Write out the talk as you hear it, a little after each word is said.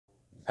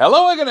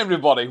Hello again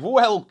everybody,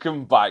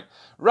 welcome back.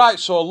 Right,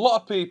 so a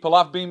lot of people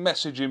have been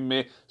messaging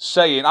me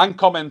saying and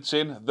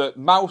commenting that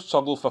mouse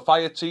toggle for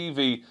Fire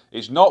TV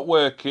is not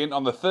working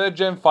on the 3rd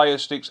gen Fire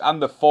Sticks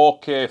and the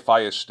 4K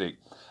Fire Stick.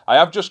 I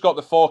have just got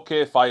the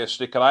 4K Fire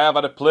Stick and I have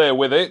had a play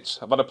with it.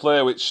 I've had a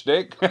play with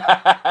stick and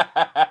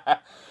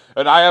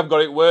I have got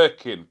it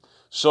working.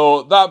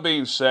 So that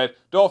being said,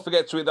 don't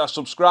forget to hit that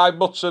subscribe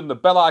button, the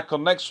bell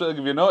icon next to it will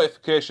give you a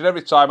notification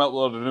every time I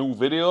upload a new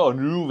video.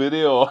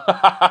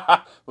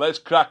 Let's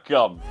crack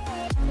on.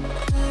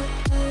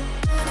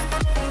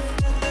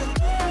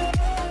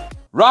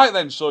 Right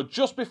then, so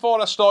just before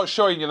I start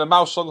showing you the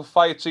mouse on the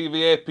Fire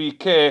TV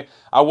APK,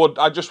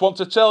 I just want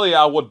to tell you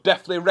I would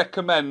definitely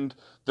recommend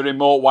the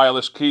remote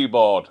wireless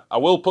keyboard. I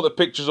will put the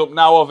pictures up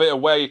now of it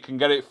and where you can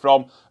get it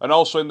from, and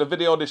also in the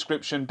video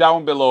description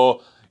down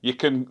below you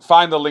can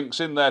find the links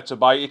in there to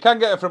buy it. You can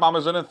get it from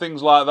Amazon and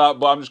things like that,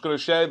 but I'm just going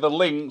to share the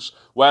links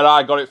where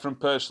I got it from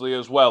personally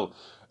as well.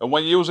 And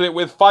when you're using it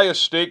with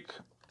Firestick,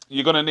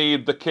 you're going to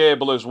need the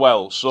cable as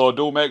well. So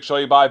do make sure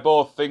you buy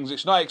both things.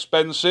 It's not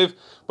expensive,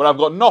 but I've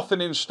got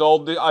nothing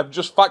installed. I've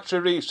just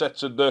factory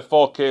resetted the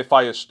 4K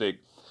Firestick.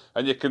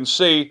 And you can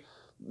see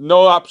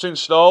no apps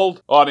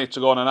installed. Oh, I need to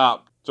go on an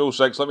app. 2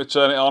 seconds, let me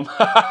turn it on.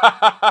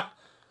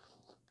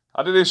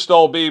 I did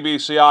install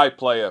BBC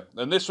iPlayer,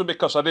 and this was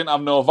because I didn't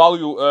have no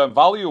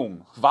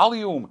volume.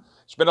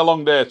 It's been a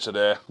long day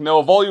today.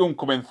 No volume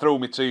coming through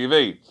my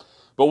TV.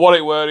 But what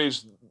it were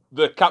is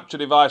the capture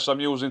device I'm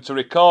using to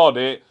record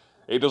it,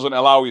 it doesn't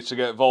allow you to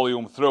get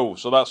volume through.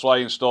 So that's why I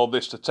installed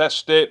this to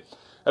test it.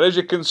 And as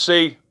you can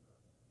see,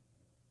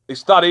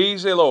 it's that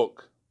easy,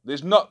 look.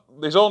 There's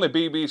only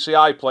BBC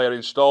iPlayer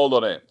installed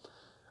on it.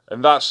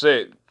 And that's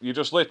it. You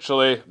just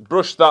literally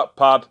brush that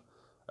pad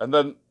and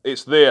then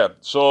it's there.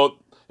 So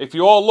if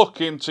you're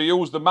looking to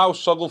use the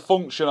mouse toggle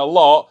function a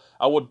lot,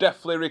 I would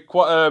definitely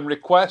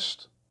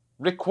request?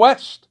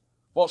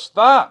 What's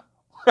that?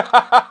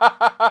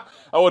 I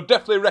would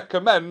definitely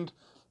recommend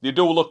you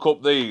do look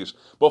up these.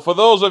 But for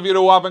those of you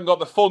who haven't got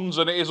the funds,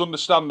 and it is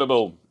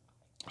understandable,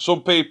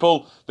 some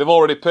people, they've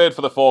already paid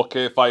for the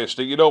 4K Fire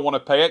Stick, you don't want to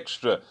pay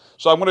extra.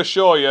 So I'm going to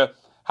show you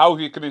how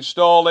you can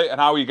install it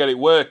and how you get it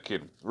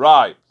working.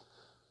 Right,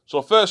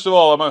 so first of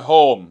all, I'm at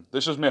home.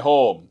 This is my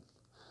home.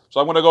 So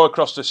I'm going to go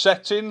across to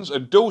settings,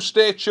 and do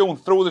stay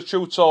tuned through the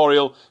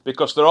tutorial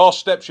because there are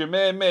steps you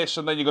may miss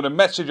and then you're going to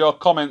message or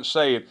comment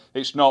saying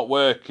it's not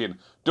working.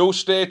 Do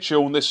stay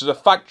tuned. This is a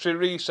factory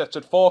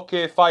resetted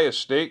 4K Fire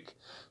Stick.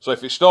 So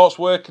if it starts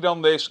working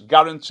on this,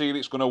 guaranteed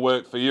it's going to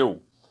work for you.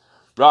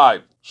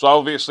 Right, so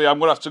obviously I'm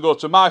going to have to go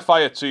to My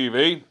Fire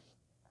TV,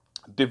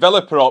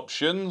 Developer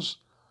Options,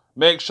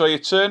 make sure you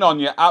turn on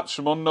your apps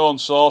from unknown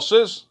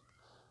sources,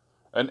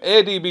 and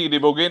ADB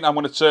debugging, I'm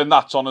going to turn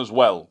that on as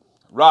well.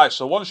 Right,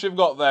 so once you've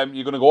got them,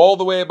 you're going to go all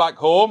the way back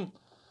home.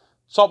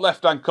 Top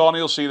left-hand corner,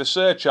 you'll see the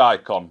search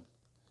icon.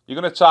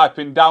 You're going to type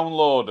in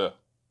downloader,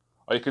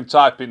 or you can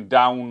type in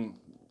down,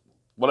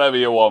 whatever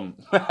you want.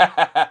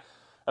 And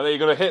then you're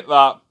going to hit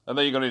that, and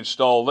then you're going to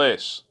install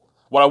this.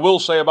 What I will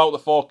say about the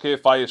 4K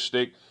Fire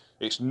Stick,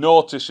 it's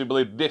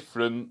noticeably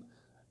different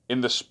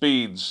in the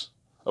speeds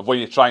of when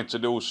you're trying to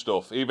do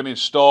stuff. Even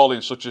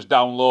installing such as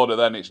downloader,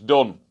 then it's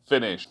done,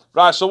 finished.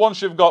 Right, so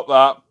once you've got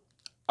that,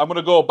 I'm going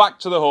to go back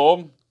to the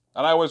home.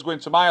 And I always go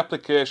into my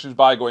applications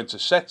by going to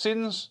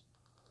settings,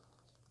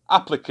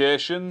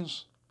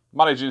 applications,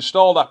 manage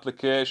installed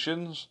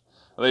applications,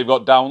 and then you've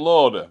got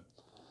downloader.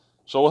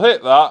 So we'll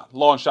hit that,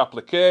 launch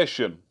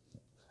application.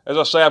 As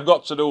I say, I've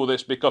got to do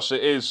this because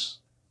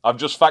I've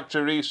just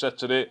factory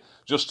resetted it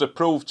just to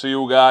prove to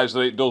you guys that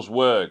it does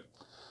work.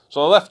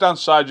 So on the left hand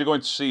side you're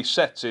going to see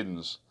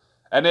settings,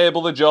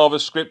 enable the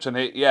JavaScript and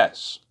hit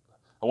yes.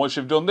 And once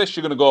you've done this,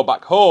 you're going to go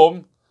back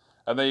home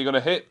and then you're going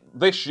to hit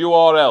this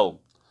URL.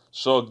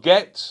 So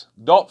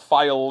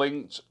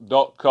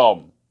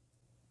get.filelinked.com.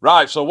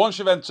 Right, so once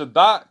you've entered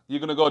that, you're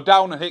going to go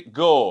down and hit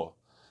go.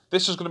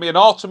 This is going to be an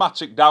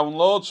automatic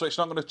download, so it's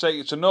not going to take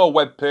you to no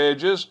web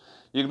pages.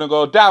 You're going to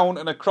go down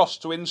and across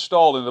to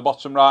install in the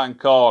bottom right hand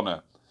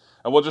corner.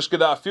 And we'll just give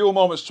that a few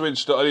moments to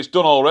install. And it's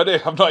done already.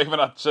 I've not even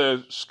had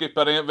to skip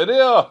any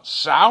video.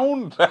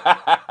 Sound.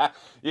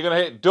 You're going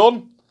to hit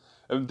done.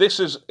 And this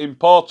is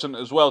important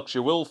as well, because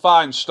you will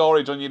find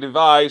storage on your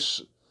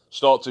device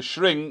start to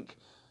shrink.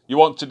 You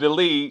want to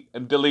delete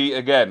and delete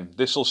again.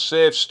 This will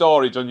save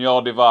storage on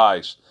your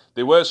device.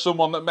 There was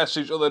someone that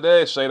messaged the other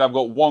day saying I've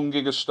got 1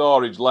 gig of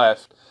storage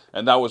left,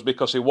 and that was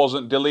because he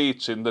wasn't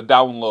deleting the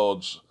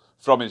downloads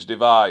from his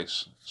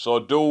device. So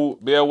do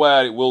be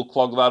aware it will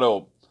clog that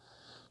up.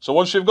 So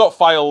once you've got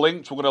file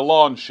linked, we're going to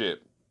launch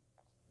it.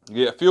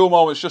 You get a few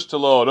moments just to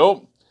load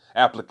up.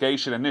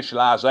 Application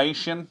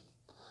initialization.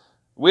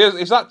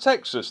 Is that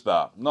Texas,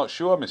 that? I'm not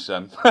sure, miss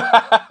then.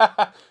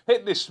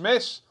 Hit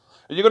dismiss.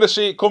 And you're going to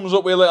see it comes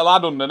up with a little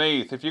ad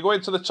underneath. If you go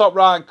into the top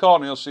right hand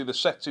corner, you'll see the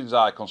settings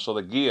icon, so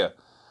the gear.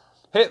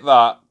 Hit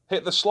that,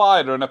 hit the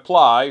slider and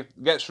apply,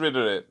 gets rid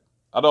of it.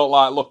 I don't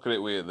like looking at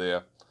it with it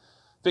there.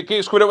 If it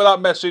keeps coming up with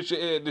that message,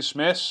 hit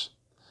dismiss.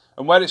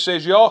 And where it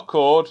says your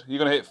code, you're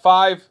going to hit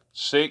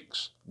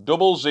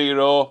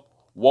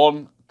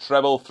 56001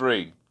 treble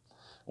 3.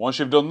 Once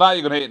you've done that,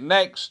 you're going to hit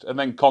next and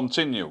then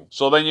continue.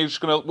 So then you're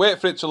just going to wait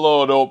for it to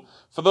load up.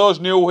 For those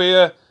new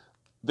here,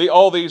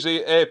 all these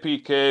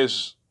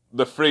APKs,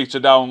 they're free to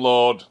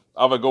download.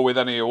 Have a go with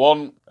any you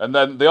want. And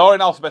then they are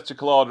in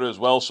alphabetical order as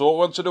well. So what we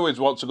want to do is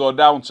we want to go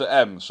down to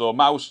M. So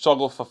mouse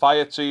toggle for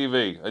Fire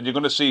TV. And you're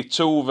going to see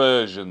 2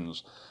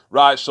 versions.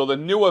 Right, so the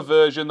newer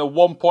version, the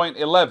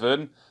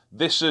 1.11,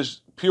 this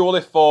is purely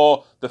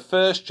for the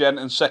 1st gen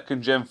and 2nd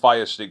gen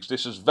Fire Sticks.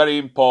 This is very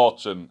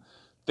important.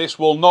 This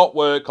will not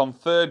work on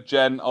 3rd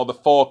gen or the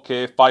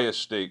 4K Fire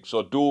Stick.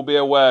 So do be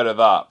aware of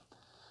that.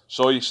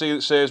 So you see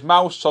it says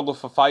mouse toggle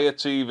for Fire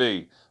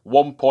TV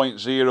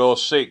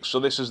 1.06. So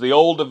this is the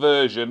older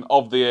version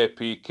of the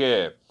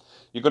APK.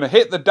 You're going to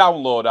hit the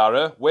download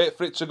arrow, wait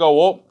for it to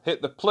go up,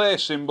 hit the play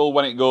symbol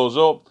when it goes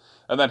up,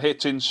 and then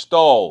hit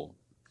install.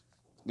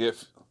 It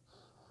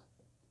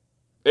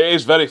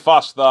is very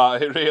fast,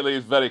 that. It really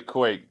is very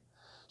quick.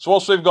 So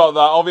once we've got that,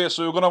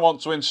 obviously we're going to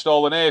want to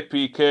install an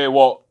APK,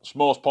 what's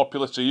most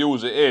popular to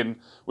use it in,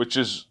 which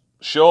is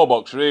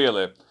Showbox,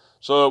 really.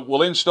 So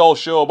we'll install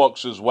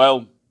Showbox as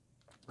well.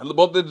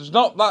 But there's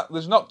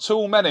not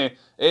too many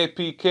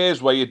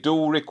APKs where you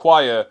do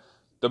require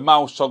the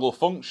mouse toggle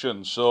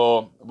function.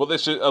 So, but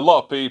this is, a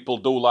lot of people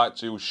do like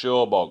to use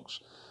Showbox.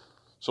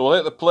 So we'll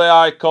hit the play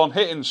icon,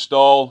 hit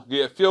install,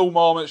 get a few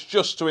moments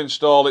just to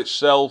install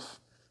itself.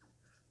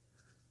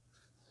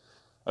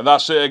 And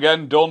that's it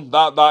again, done.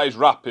 That is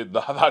rapid,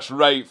 that's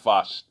right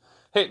fast.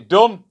 Hit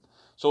done.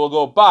 So we'll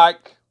go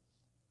back,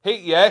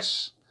 hit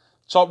yes,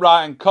 top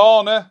right hand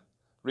corner,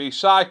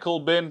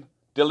 recycle bin,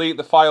 delete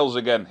the files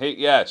again, hit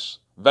yes.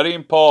 Very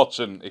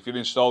important if you're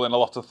installing a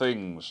lot of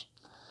things.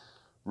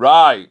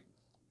 Right,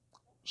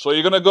 so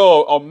you're going to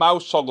go on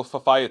mouse toggle for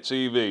Fire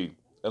TV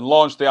and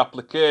launch the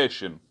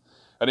application.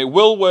 And it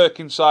will work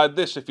inside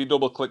this if you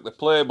double click the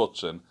play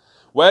button.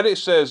 Where it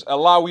says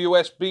allow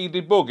USB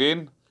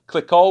debugging,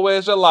 click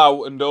always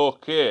allow and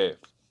OK.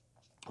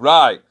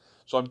 Right,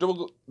 so I'm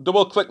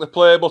double click the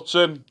play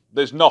button,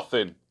 there's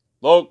nothing.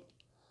 Look,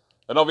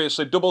 and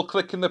obviously double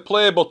clicking the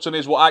play button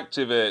is what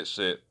activates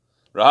it.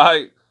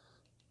 Right,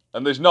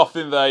 and there's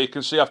nothing there. You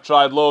can see I've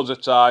tried loads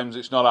of times,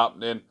 it's not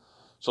happening.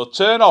 So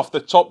turn off the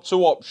top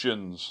 2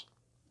 options.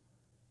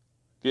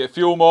 Get a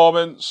few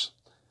moments.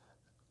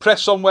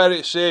 Press on where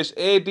it says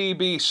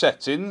ADB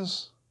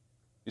settings.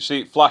 You see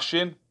it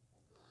flashing.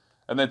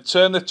 And then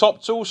turn the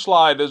top 2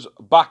 sliders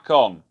back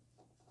on.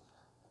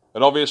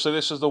 And obviously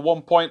this is the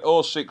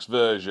 1.06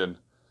 version.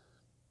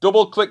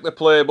 Double click the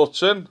play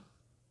button.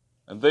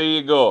 And there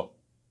you go.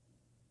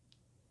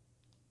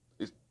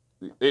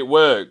 It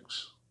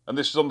works. And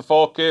this is on the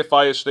 4K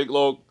Fire Stick,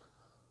 look.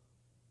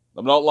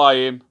 I'm not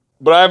lying.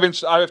 But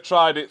I have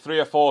tried it 3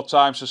 or 4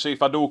 times to see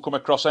if I do come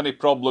across any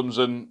problems,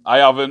 and I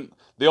haven't.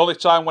 The only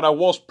time when I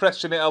was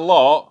pressing it a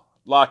lot,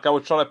 like I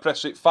was trying to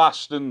press it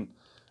fast and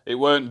it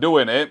weren't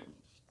doing it,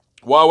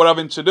 what I was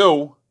having to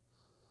do,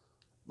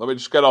 let me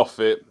just get off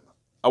it.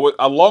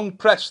 I long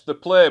pressed the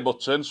play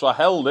button, so I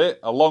held it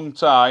a long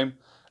time,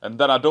 and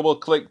then I double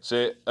clicked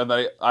it, and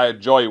then I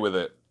had joy with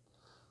it.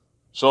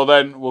 So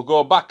then we'll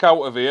go back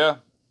out of here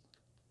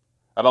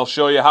and I'll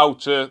show you how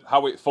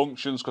it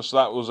functions, because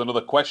that was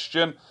another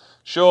question.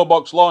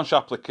 Showbox launch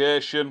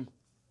application.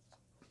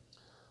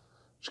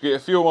 Just get a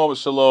few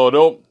moments to load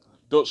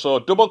up. So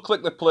double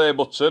click the play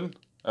button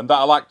and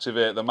that'll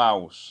activate the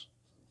mouse.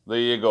 There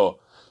you go.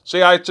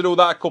 See, I had to do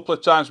that a couple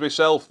of times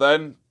myself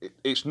then.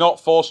 It's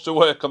not forced to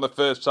work on the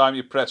first time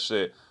you press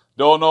it.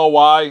 Don't know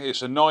why,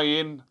 it's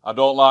annoying. I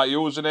don't like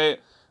using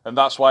it, and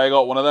that's why I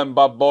got one of them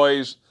bad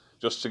boys,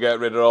 just to get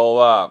rid of all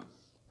that.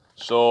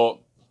 So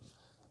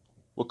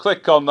we'll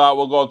click on that,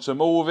 we'll go on to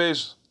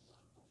movies.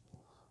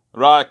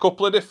 Right, a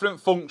couple of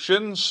different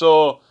functions.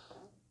 So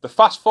the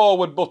fast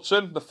forward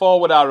button, the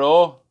forward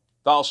arrow,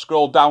 that'll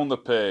scroll down the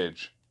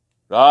page.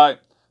 Right,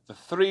 the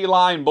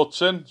 3-line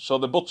button, so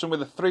the button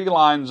with the 3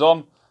 lines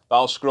on,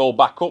 that'll scroll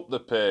back up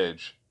the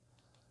page.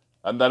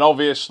 And then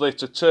obviously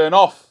to turn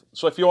off,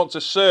 so if you want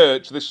to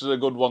search, this is a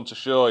good one to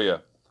show you.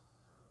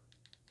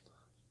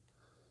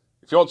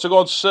 If you want to go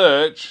and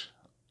search,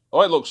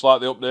 oh, it looks like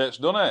the update's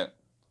done it.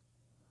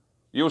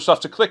 You just have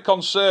to click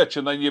on search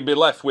and then you'll be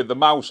left with the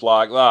mouse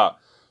like that.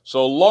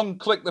 So long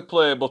click the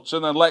play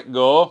button and let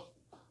go,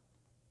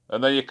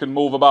 and then you can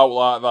move about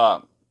like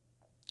that.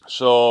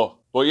 So,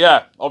 but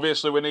yeah,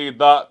 obviously we need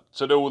that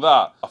to do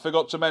that. I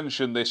forgot to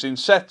mention this. In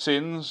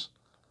settings,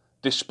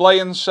 display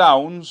and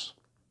sounds,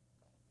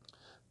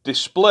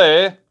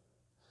 display,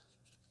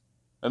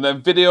 and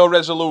then video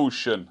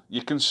resolution.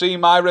 You can see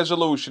my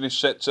resolution is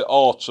set to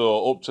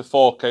auto up to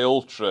 4K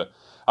Ultra.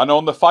 And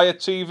on the Fire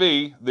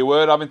TV, they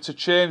were having to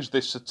change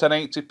this to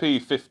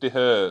 1080p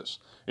 50Hz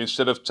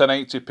instead of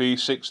 1080p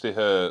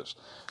 60Hz.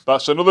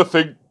 That's another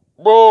thing.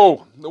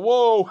 Whoa,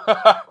 whoa.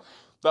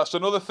 That's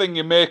another thing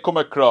you may come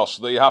across,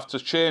 that you have to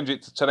change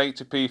it to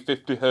 1080p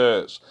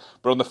 50Hz.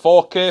 But on the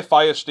 4K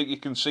Fire Stick, you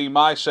can see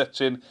my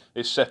setting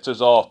is set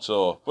as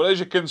auto. But as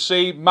you can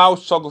see,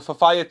 mouse toggle for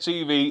Fire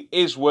TV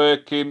is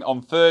working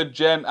on 3rd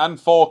gen and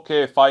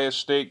 4K Fire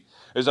Stick.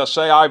 As I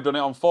say, I've done it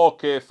on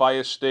 4K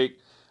Fire Stick,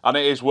 and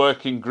it is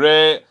working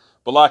great.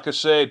 But like I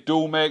say,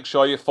 do make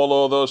sure you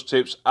follow those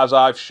tips as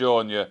I've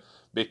shown you,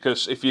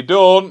 because if you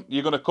don't,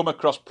 you're going to come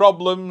across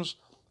problems.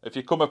 If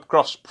you come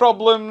across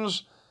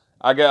problems,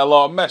 I get a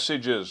lot of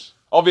messages.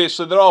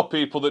 Obviously, there are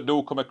people that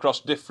do come across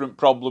different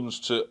problems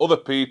to other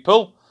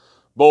people,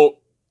 but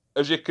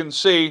as you can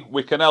see,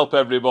 we can help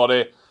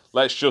everybody.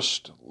 Let's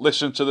just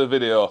listen to the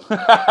video.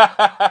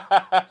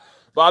 But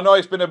I know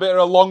it's been a bit of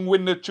a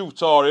long-winded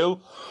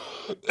tutorial.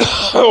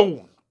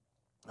 That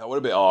was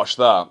a bit harsh,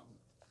 that.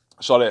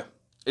 Sorry.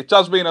 It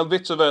has been a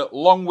bit of a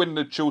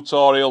long-winded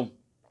tutorial,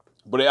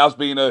 but it has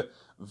been a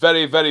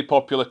very, very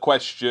popular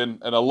question,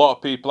 and a lot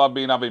of people have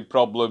been having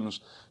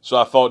problems. So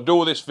I thought,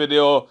 do this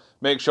video,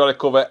 make sure I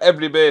cover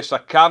every base I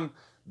can,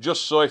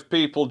 just so if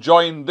people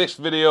join this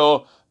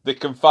video, they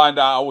can find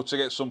out how to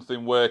get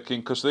something working,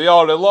 because there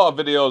are a lot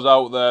of videos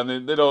out there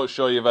and they don't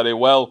show you very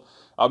well.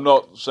 I'm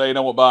not saying I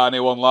won't buy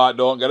anyone, like,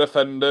 don't get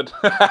offended.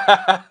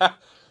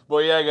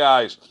 But yeah,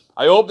 guys,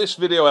 I hope this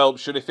video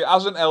helps you. If it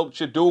hasn't helped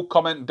you, do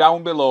comment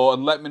down below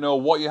and let me know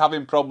what you're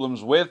having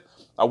problems with.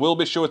 I will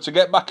be sure to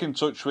get back in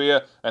touch with you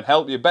and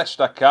help you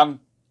best I can.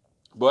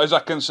 But as I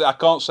can say, I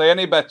can't say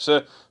any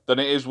better than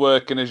it is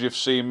working, as you've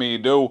seen me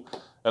do.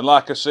 And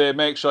like I say,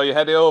 make sure you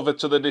head over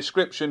to the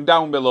description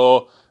down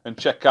below and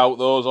check out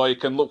those, or you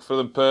can look for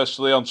them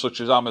personally on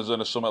such as Amazon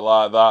or something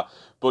like that.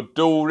 But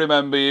do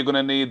remember, you're going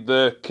to need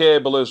the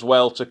cable as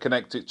well to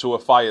connect it to a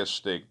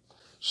Firestick.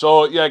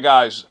 So yeah,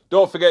 guys,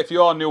 don't forget, if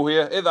you are new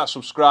here, hit that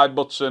subscribe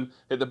button,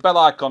 hit the bell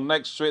icon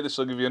next to it. This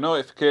will give you a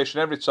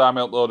notification every time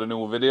I upload a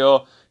new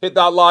video. Hit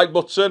that like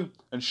button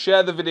and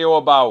share the video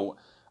about.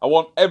 I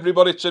want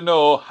everybody to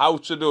know how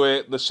to do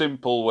it the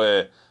simple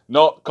way,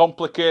 not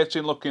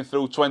complicating looking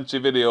through 20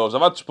 videos.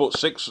 I've had to put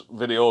 6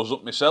 videos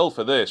up myself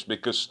for this,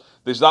 because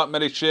there's that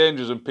many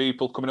changes and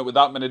people coming up with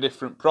that many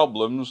different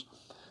problems.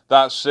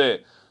 That's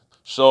it.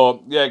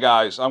 So yeah,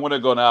 guys, I'm going to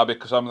go now,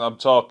 because I'm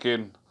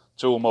talking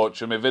too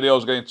much and my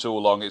video's getting too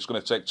long. It's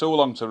going to take too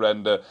long to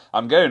render.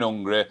 I'm getting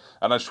hungry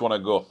and I just want to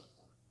go.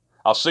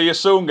 I'll see you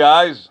soon,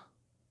 guys.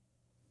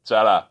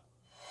 Ta-ra.